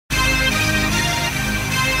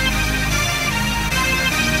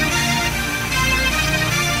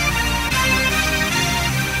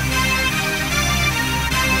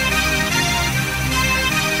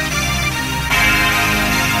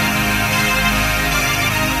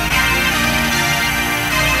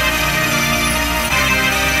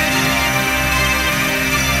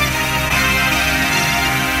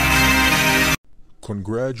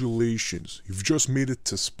Congratulations, you've just made it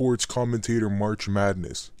to Sports Commentator March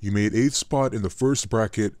Madness. You made 8th spot in the first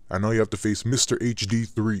bracket, and now you have to face Mr.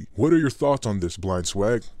 MRHDIII. What are your thoughts on this, Blind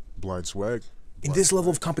Swag? In this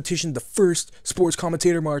level of competition, the first Sports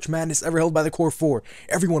Commentator March Madness ever held by the Core 4.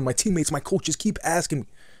 Everyone, my teammates, my coaches keep asking me,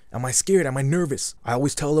 am I scared? Am I nervous? I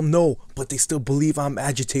always tell them no, but they still believe I'm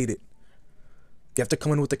agitated. You have to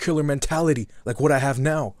come in with a killer mentality, like what I have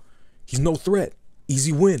now. He's no threat.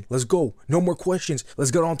 Easy win. Let's go. No more questions.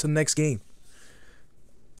 Let's get on to the next game.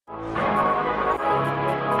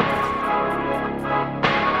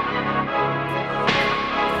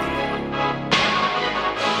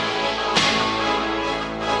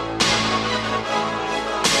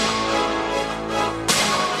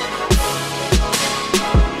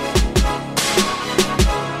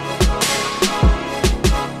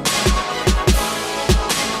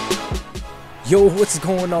 Yo, what's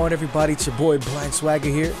going on, everybody? It's your boy blindswagger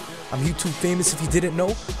here. I'm YouTube famous if you didn't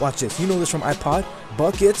know. Watch this. You know this from iPod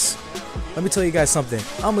Buckets. Let me tell you guys something.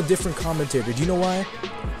 I'm a different commentator. Do you know why?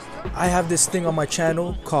 I have this thing on my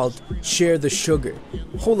channel called Share the Sugar.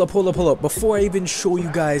 Hold up. Before I even show you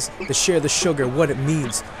guys the Share the Sugar, what it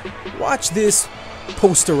means, watch this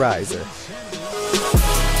posterizer.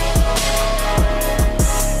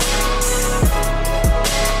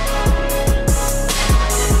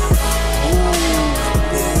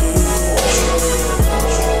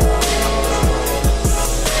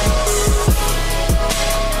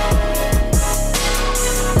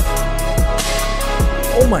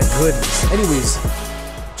 Oh my goodness. Anyways,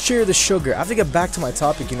 Share the Sugar. I have to get back to my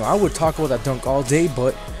topic. I would talk about that dunk all day,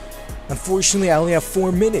 but unfortunately I only have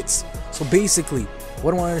 4 minutes. So basically,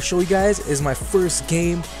 what I want to show you guys is my first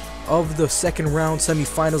game of the second round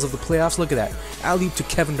semifinals of the playoffs. Look at that. Alley-oop to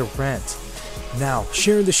Kevin Durant. Now,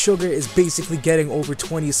 sharing the sugar is basically getting over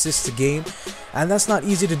 20 assists a game, and that's not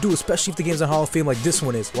easy to do, especially if the game's in Hall of Fame like this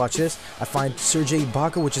one is. Watch this. I find Serge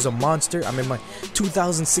Ibaka, which is a monster. I'm in my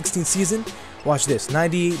 2016 season. Watch this.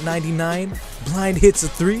 98-99. Blind hits a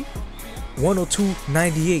 3.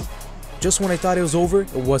 102-98. Just when I thought it was over,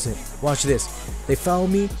 it wasn't. Watch this. They foul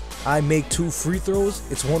me. I make 2 free throws.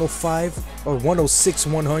 It's 105 or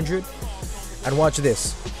 106-100. And watch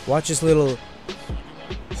this. Watch this little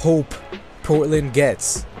hope Portland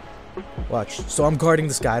gets. Watch. So I'm guarding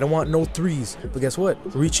this guy. I don't want no threes. But guess what?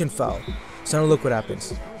 Reach and foul. So now look what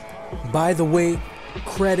happens. By the way,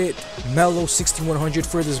 credit Mello 6100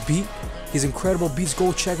 for this beat. His incredible beats.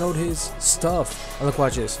 Go check out his stuff. And look,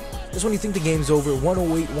 watch this. Just when you think the game's over,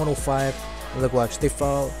 108, 105. And look, watch. They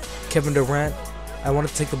foul Kevin Durant. I wanted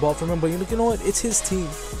to take the ball from him, but you know what? It's his team.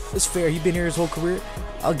 It's fair. He's been here his whole career.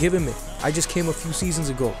 I'll give him it. I just came a few seasons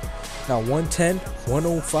ago. Now 110,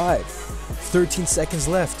 105. 13 seconds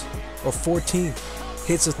left. Or 14.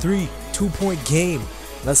 Hits a 3. 2-point game.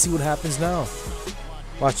 Let's see what happens now.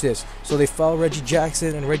 Watch this. So they foul Reggie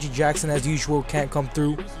Jackson, and Reggie Jackson, as usual, can't come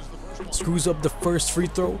through. Screws up the first free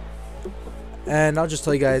throw. And I'll just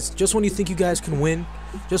tell you guys, just when you think you guys can win,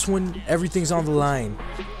 just when everything's on the line,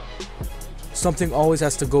 something always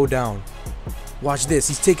has to go down. Watch this.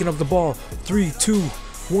 He's taking up the ball. 3, 2,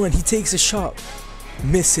 1. He takes a shot.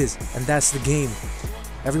 Misses. And that's the game.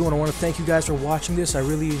 Everyone, I want to thank you guys for watching this. I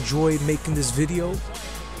really enjoyed making this video.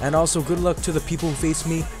 And also, good luck to the people who face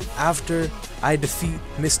me after I defeat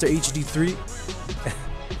Mr. MRHDIII.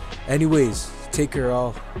 Anyways, take care,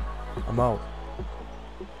 all. I'm out.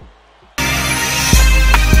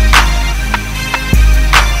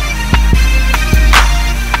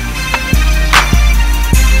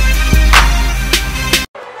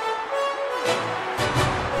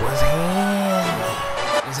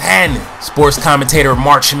 Sports Commentator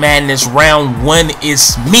March Madness Round 1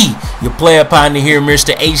 is me, your player partner here,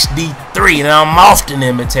 Mr. MRHDIII, and I'm often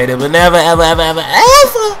imitated, but never, ever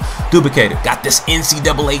duplicated. Got this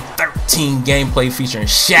NCAA 13 gameplay featuring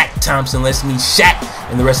Shaq Thompson. Let's meet Shaq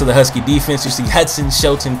and the rest of the Husky defense. You see Hudson,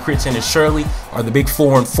 Shelton, Critton, and Shirley are the big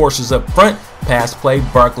four enforcers up front. Pass play,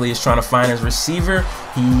 Barkley is trying to find his receiver.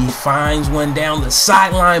 He finds one down the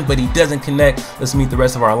sideline, but he doesn't connect. Let's meet the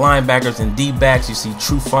rest of our linebackers and D-backs. You see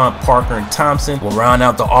Trufant, Parker, and Thompson will round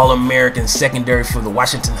out the All-American secondary for the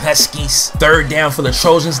Washington Huskies. Third down for the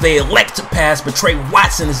Trojans. They elect to pass, but Trey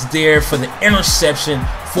Watson is there for the interception.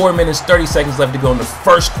 4 minutes, 30 seconds left to go in the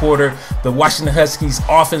first quarter. The Washington Huskies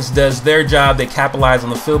offense does their job. They capitalize on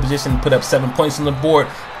the field position and put up 7 points on the board.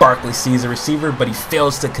 Barkley sees a receiver, but he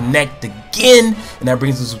fails to connect again, and that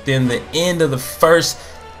brings us within the end of the first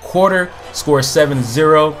quarter. Score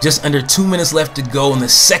 7-0. Just under 2 minutes left to go in the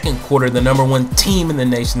second quarter. The #1 team in the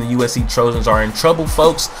nation, the USC Trojans, are in trouble,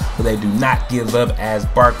 folks, but they do not give up as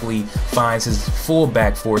Barkley finds his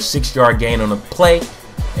fullback for a 6-yard gain on a play.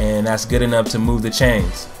 and that's good enough to move the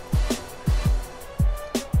chains.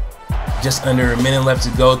 Just under a minute left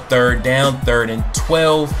to go. Third down, 3rd and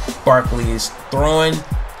 12. Barkley is throwing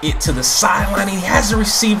it to the sideline. He has a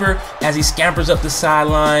receiver as he scampers up the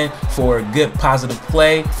sideline for a good positive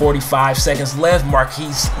play. 45 seconds left.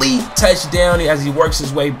 MRHDIII touchdown as he works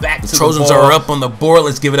his way back to the ball. The Trojans are up on the board.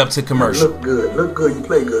 Let's give it up to commercial. Look good, you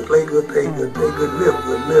play good, play good, pay good,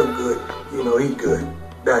 live good. You know, eat good,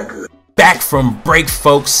 die good. Back from break,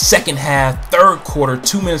 folks. Second half, 3rd quarter,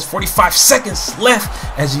 2 minutes, 45 seconds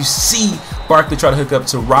left. As you see, Barkley try to hook up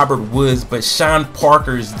to Robert Woods, but Sean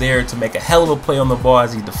Parker is there to make a hell of a play on the ball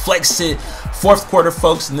as he deflects it. 4th quarter,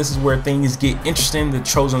 folks, and this is where things get interesting. The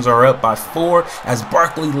Trojans are up by 4 as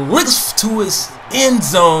Barkley looks to his end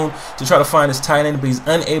zone to try to find his tight end, but he's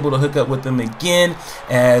unable to hook up with him again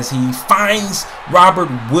as he finds Robert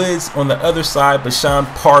Woods on the other side, but Sean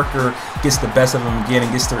Parker gets the best of him again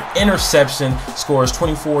and gets their interception. Scores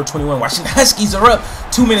 24-21. Washington Huskies are up.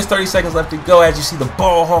 2 minutes, 30 seconds left to go. As you see, the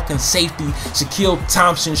ball hawking safety Shaquille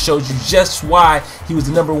Thompson shows you just why he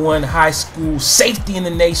was the #1 high school safety in the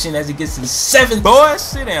nation as he gets his 7th. Boy,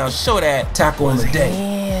 sit down. Show that tackle in the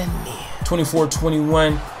day.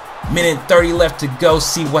 24-21. Minute 30 left to go.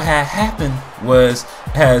 See what had happened was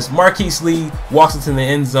as MRHDIII walks into the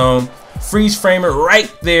end zone, freeze frame it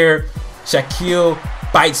right there. Shaquille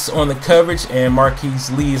bites on the coverage, and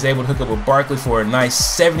MRHDIII is able to hook up with Barkley for a nice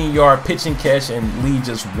 70-yard pitch and catch, and Lee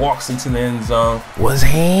just walks into the end zone. Was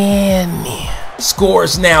handy.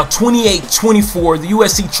 Scores now 28-24. The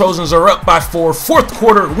USC Trojans are up by 4. 4th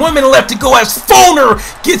quarter, 1 minute left to go as Foner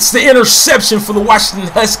gets the interception for the Washington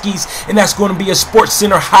Huskies, and that's going to be a Sports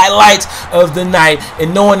Center highlight of the night.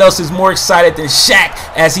 And no one else is more excited than Shaq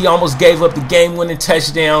as he almost gave up the game-winning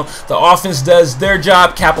touchdown. The offense does their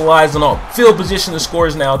job, capitalized on all field position. The score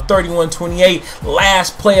is now 31-28.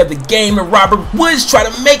 Last play of the game, and Robert Woods try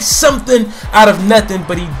to make something out of nothing,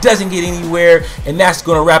 but he doesn't get anywhere. And that's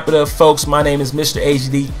going to wrap it up, folks. My name is Mr.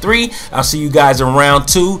 HD3. I'll see you guys in round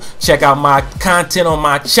 2. Check out my content on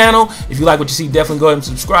my channel. If you like what you see, definitely go ahead and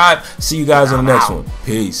subscribe. See you guys on the next one.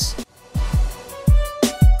 Peace.